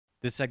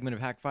This segment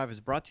of Hak5 is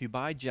brought to you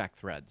by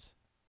JackThreads.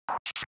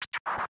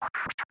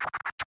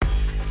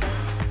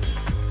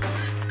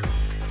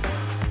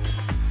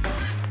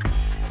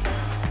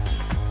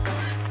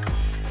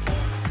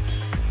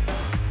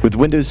 With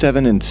Windows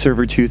 7 and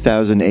Server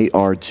 2008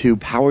 R2,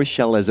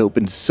 PowerShell has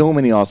opened so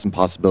many awesome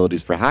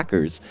possibilities for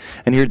hackers.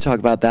 And here to talk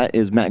about that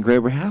is Matt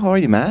Graber. How are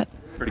you, Matt?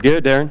 Pretty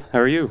good, Darren. How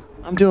are you?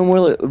 I'm doing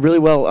really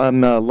well. I'm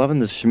loving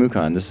this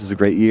Shmoocon. This is a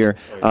great year.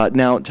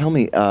 Now, tell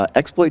me,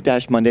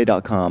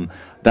 exploit-monday.com,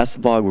 that's the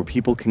blog where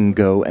people can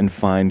go and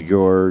find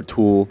your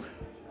tool,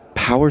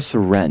 Power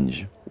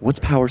Syringe. What's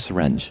Power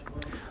Syringe?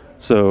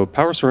 So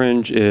Power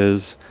Syringe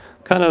is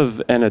kind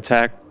of an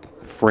attack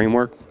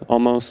framework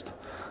almost,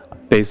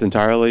 based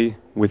entirely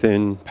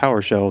within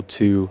PowerShell.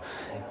 To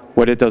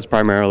what it does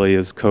primarily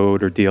is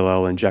code or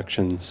DLL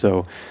injection.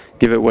 So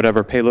give it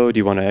whatever payload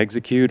you want to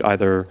execute,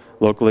 either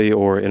locally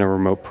or in a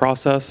remote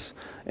process,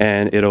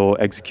 and it'll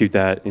execute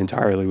that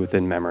entirely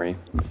within memory.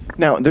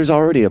 Now, there's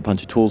already a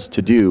bunch of tools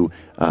to do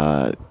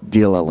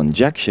DLL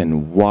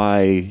injection.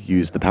 Why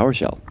use the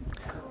PowerShell?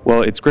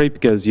 Well, it's great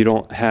because you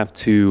don't have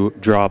to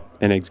drop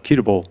an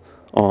executable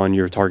on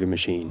your target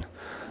machine.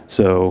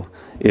 So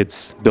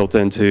it's built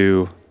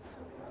into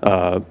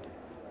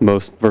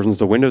most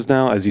versions of Windows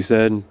now, as you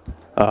said,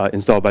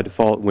 installed by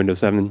default, Windows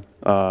 7,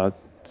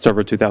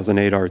 Server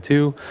 2008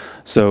 R2.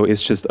 So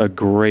it's just a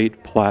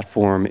great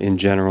platform in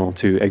general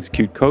to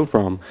execute code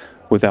from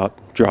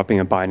without dropping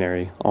a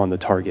binary on the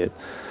target.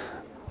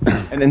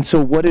 And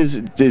so what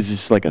is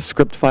this like a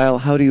script file?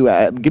 How do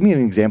you, give me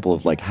an example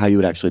of like how you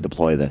would actually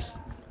deploy this?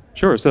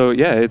 Sure, so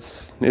yeah,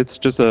 it's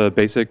just a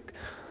basic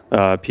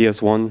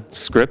PS1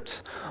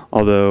 script,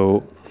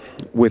 although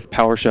with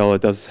PowerShell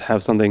it does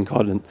have something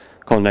called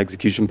an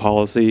execution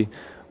policy,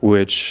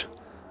 which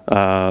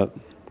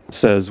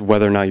says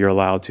whether or not you're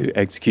allowed to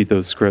execute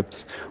those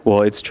scripts.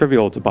 Well, it's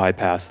trivial to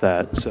bypass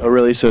that. So. Oh,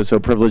 really? So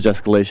privilege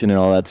escalation and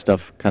all that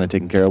stuff kind of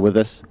taken care of with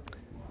this?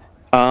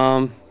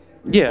 Yeah.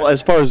 Well,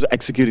 as far as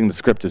executing the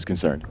script is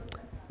concerned.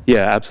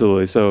 Yeah,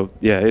 absolutely. So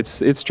yeah,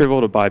 it's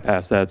trivial to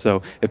bypass that.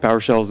 So if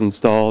PowerShell is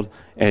installed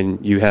and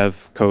you have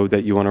code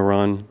that you want to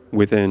run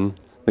within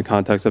the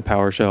context of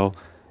PowerShell,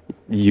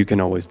 you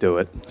can always do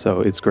it. So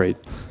it's great.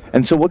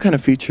 And so what kind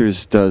of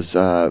features does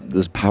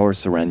Power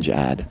Syringe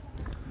add?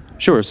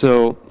 Sure.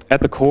 So at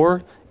the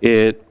core,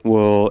 it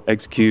will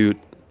execute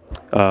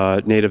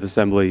native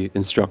assembly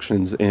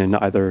instructions in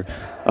either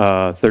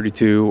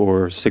 32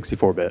 or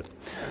 64-bit.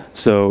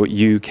 So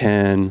you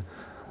can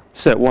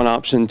set one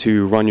option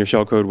to run your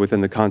shellcode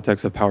within the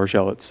context of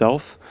PowerShell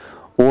itself,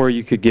 or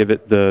you could give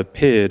it the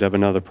PID of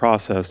another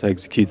process to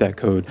execute that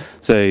code,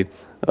 say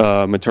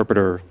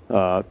interpreter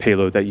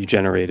payload that you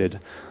generated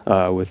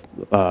with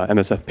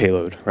MSF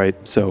payload, right?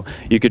 So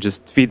you could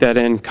just feed that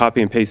in,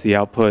 copy and paste the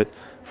output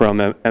from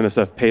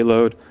MSF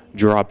payload,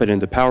 drop it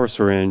into Power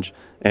Syringe,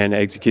 and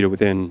execute it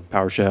within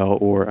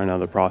PowerShell or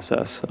another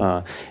process.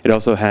 It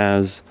also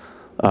has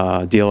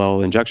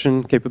DLL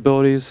injection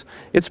capabilities.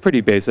 It's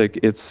pretty basic.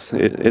 It's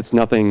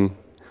nothing.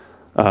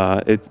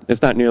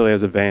 It's not nearly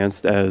as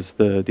advanced as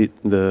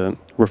the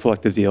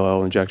reflective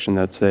DLL injection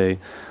that say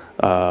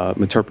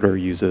interpreter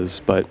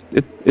uses, but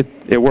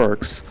it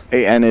works.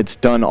 Hey, and it's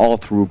done all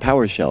through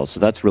PowerShell, so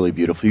that's really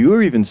beautiful. You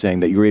were even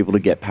saying that you were able to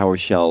get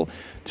PowerShell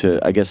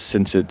to, I guess,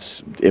 since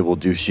it will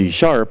do C#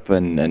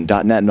 and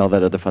 .NET and all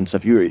that other fun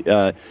stuff. You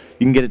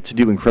can get it to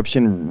do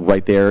encryption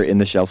right there in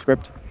the shell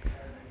script.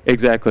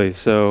 Exactly.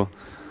 So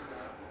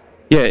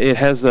yeah, it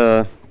has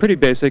a pretty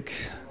basic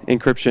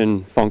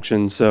encryption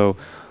function. So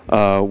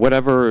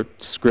whatever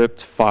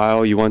script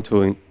file you want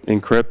to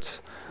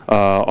encrypt,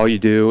 all you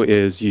do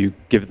is you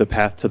give the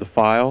path to the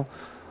file,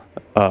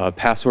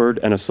 password,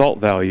 and a salt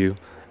value,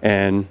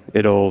 and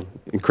it'll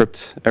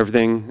encrypt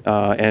everything,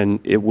 and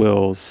it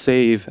will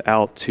save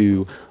out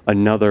to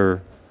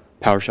another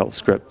PowerShell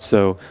script.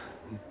 So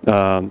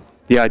the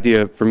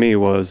idea for me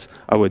was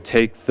I would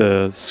take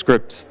the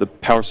script, the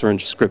Power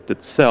Syringe script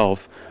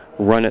itself,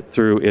 run it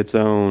through its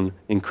own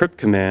encrypt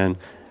command,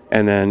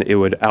 and then it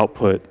would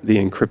output the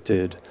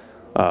encrypted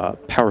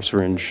Power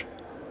Syringe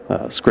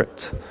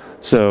script.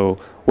 So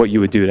what you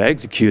would do to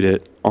execute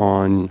it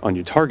on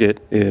your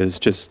target is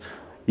just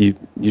you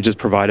just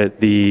provide it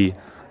the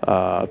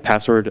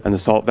password and the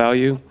salt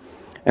value,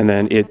 and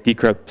then it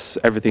decrypts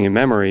everything in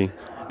memory,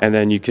 and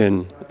then you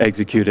can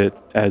execute it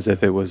as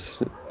if it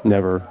was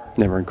never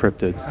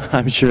encrypted.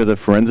 I'm sure the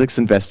forensics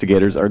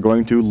investigators are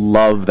going to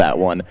love that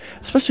one,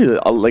 especially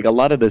like a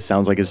lot of this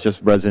sounds like it's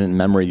just resident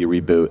memory. You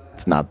reboot,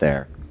 it's not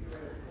there.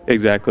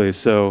 Exactly.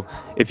 So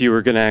if you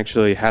were going to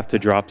actually have to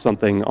drop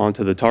something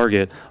onto the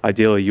target,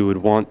 ideally you would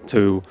want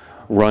to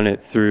run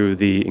it through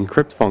the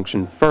encrypt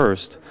function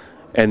first,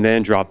 and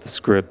then drop the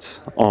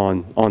script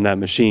on that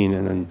machine,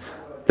 and then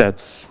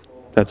that's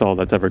all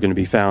that's ever going to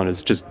be found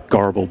is just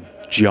garbled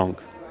junk.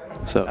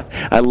 So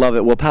I love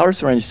it. Well, Power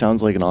Syringe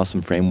sounds like an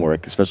awesome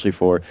framework, especially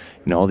for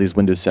all these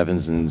Windows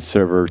 7s and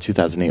Server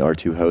 2008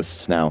 R2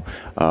 hosts now.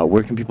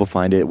 Where can people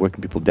find it? Where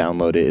can people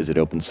download it? Is it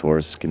open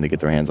source? Can they get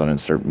their hands on it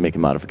and start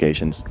making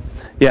modifications?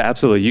 Yeah,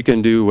 absolutely. You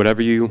can do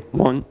whatever you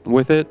want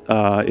with it.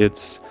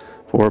 It's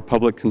For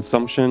public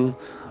consumption,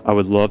 I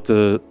would love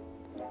to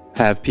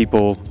have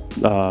people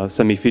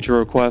send me feature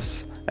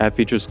requests, add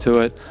features to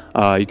it.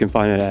 You can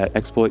find it at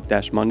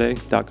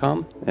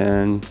exploit-monday.com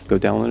and go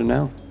download it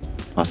now.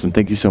 Awesome.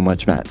 Thank you so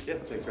much, Matt. Yeah,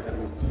 thanks for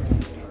having me.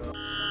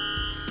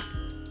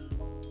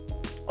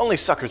 Only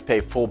suckers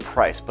pay full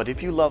price, but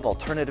if you love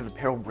alternative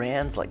apparel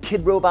brands like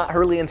Kid Robot,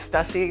 Hurley, and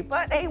Stussy,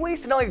 but ain't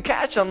wasting all your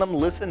cash on them,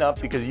 listen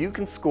up, because you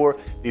can score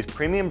these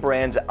premium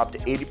brands at up to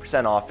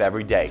 80% off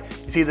every day.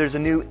 You see, there's a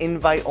new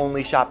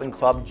invite-only shopping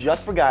club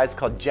just for guys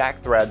called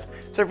Jack Threads,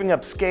 serving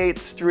up skate,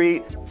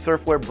 street,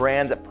 surfwear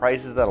brands at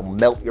prices that'll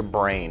melt your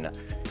brain.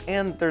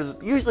 And there's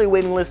usually a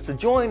waiting list to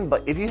join,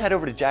 but if you head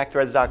over to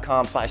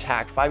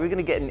jackthreads.com/hak5, you're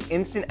gonna get an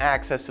instant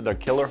access to their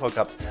killer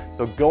hookups.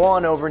 So go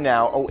on over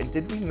now. Oh, and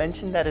did we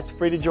mention that it's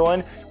free to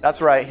join?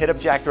 That's right, hit up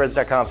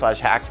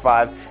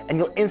jackthreads.com/hak5 and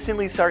you'll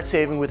instantly start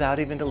saving without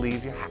even to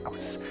leave your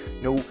house.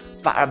 No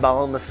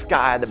fireball in the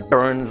sky that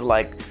burns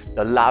like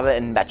the lava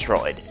in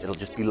Metroid. It'll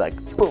just be like,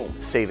 boom,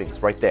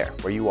 savings right there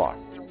where you are.